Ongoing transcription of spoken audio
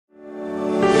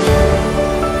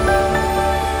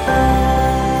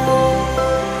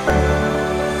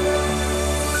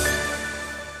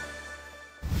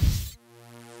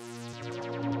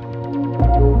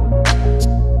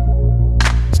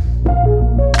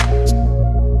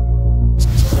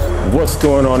What's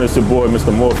going on? It's your boy,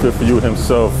 Mr. More Fit For You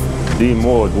himself, D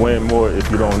Moore, Dwayne Moore.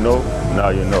 If you don't know, now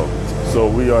you know. So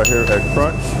we are here at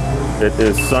Crunch. It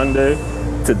is Sunday.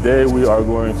 Today we are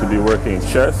going to be working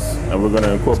chest, and we're going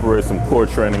to incorporate some core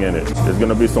training in it. There's going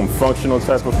to be some functional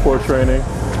type of core training.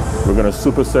 We're going to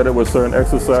superset it with certain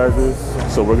exercises.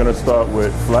 So we're going to start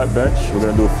with flat bench. We're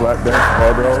going to do flat bench,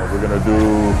 barbell. We're going to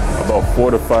do about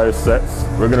 4 to 5 sets.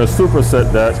 We're going to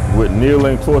superset that with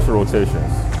kneeling torso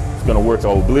rotations. It's going to work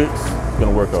our obliques. It's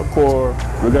going to work our core.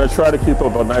 We're going to try to keep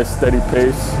up a nice steady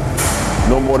pace.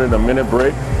 No more than a minute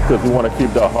break, because we want to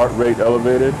keep the heart rate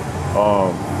elevated.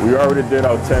 We already did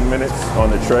our 10 minutes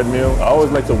on the treadmill. I always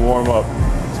like to warm up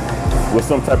with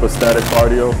some type of static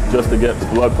cardio just to get the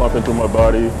blood pumping through my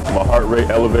body, my heart rate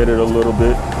elevated a little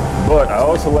bit. But I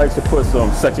also like to put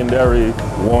some secondary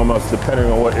warm-ups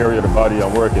depending on what area of the body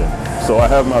I'm working. So I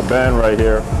have my band right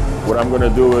here. What I'm going to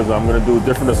do is I'm going to do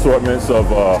different assortments of,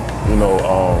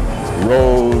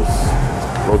 rows,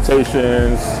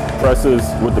 rotations, presses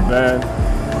with the band.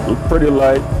 Pretty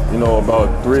light,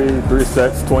 about three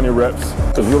sets, 20 reps,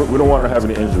 because we don't want to have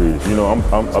any injuries.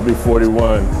 I'll be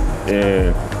 41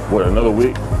 in another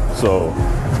week. So,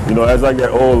 as I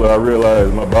get older, I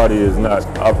realize my body is not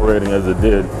operating as it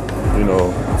did,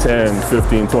 10,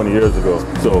 15, 20 years ago.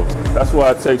 So that's why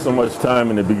I take so much time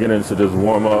in the beginning to just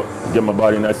warm up, get my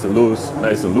body nice and loose,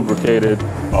 nice and lubricated,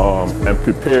 and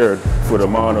prepared for the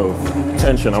amount of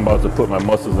tension I'm about to put my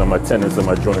muscles and my tendons and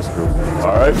my joints through.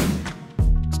 All right?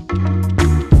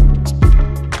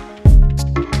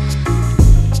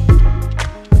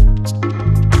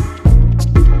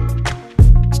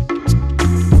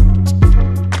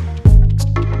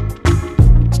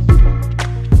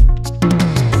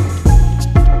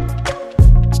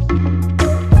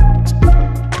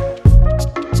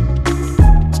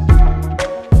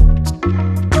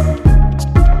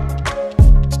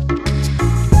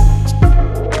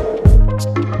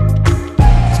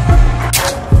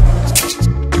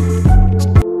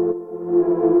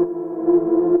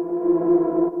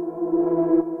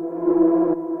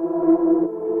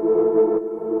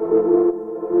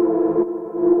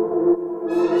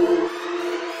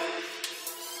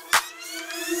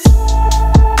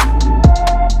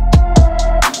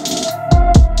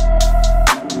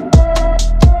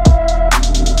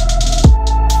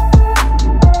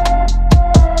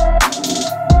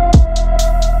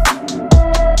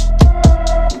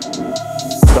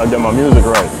 I get my music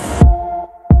right.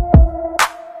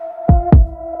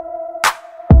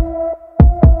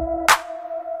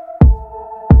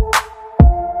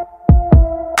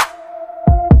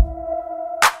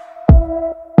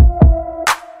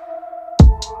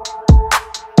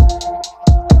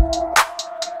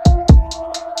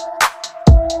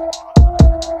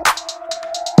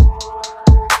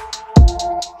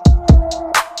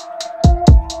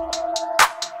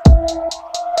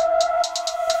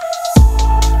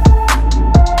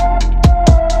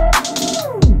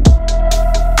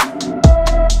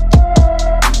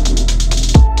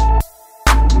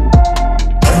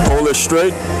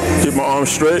 Straight, keep my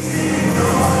arms straight.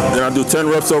 Then I do 10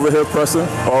 reps over here pressing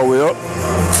all the way up.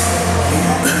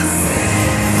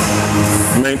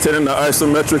 Maintaining the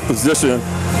isometric position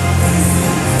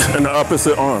in the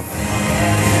opposite arm.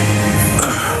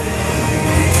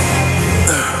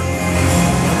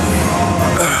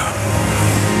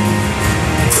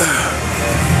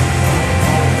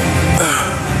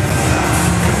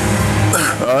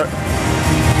 All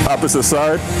right, opposite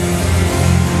side.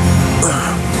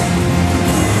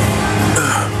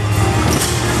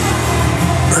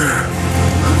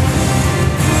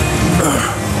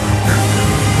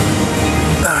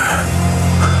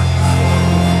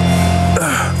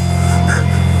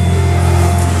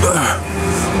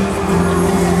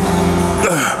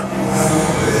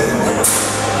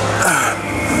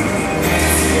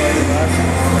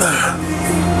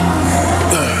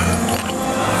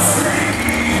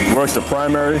 Works the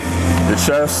primary, your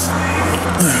chest,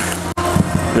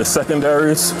 your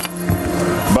secondaries,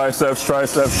 biceps,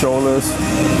 triceps, shoulders,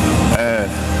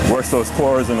 and works those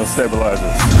cores and those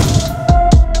stabilizers.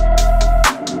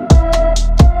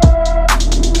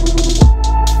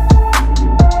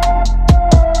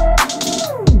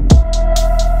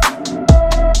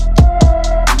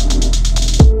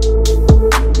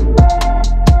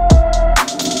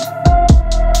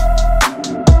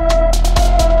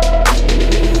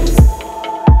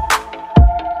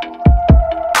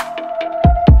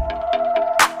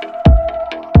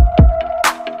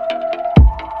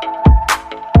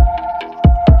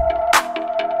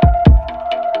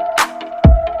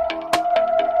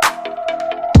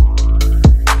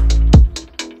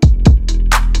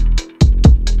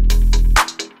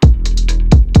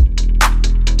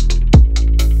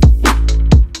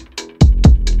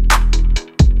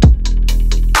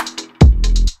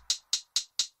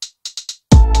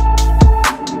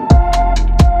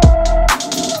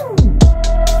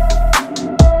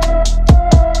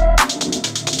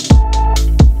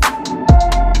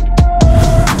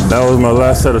 That was my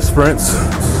last set of sprints.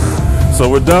 So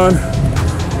we're done.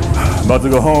 About to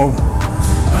go home.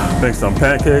 Make some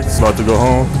pancakes. About to go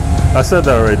home. I said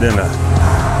that already, didn't I?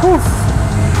 Whew.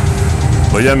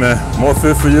 But yeah, man, more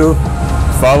fit for you.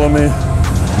 Follow me.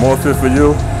 More fit for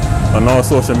you on all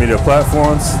social media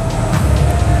platforms.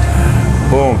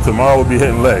 Boom. Tomorrow we'll be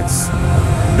hitting legs.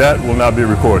 That will not be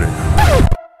recorded.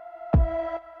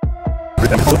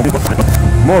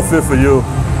 More fit for you.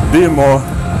 Be more.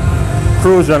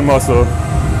 Cruzan muscle.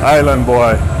 Island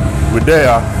boy. We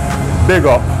there. Big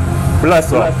up.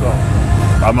 Bless up.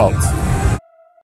 I'm out.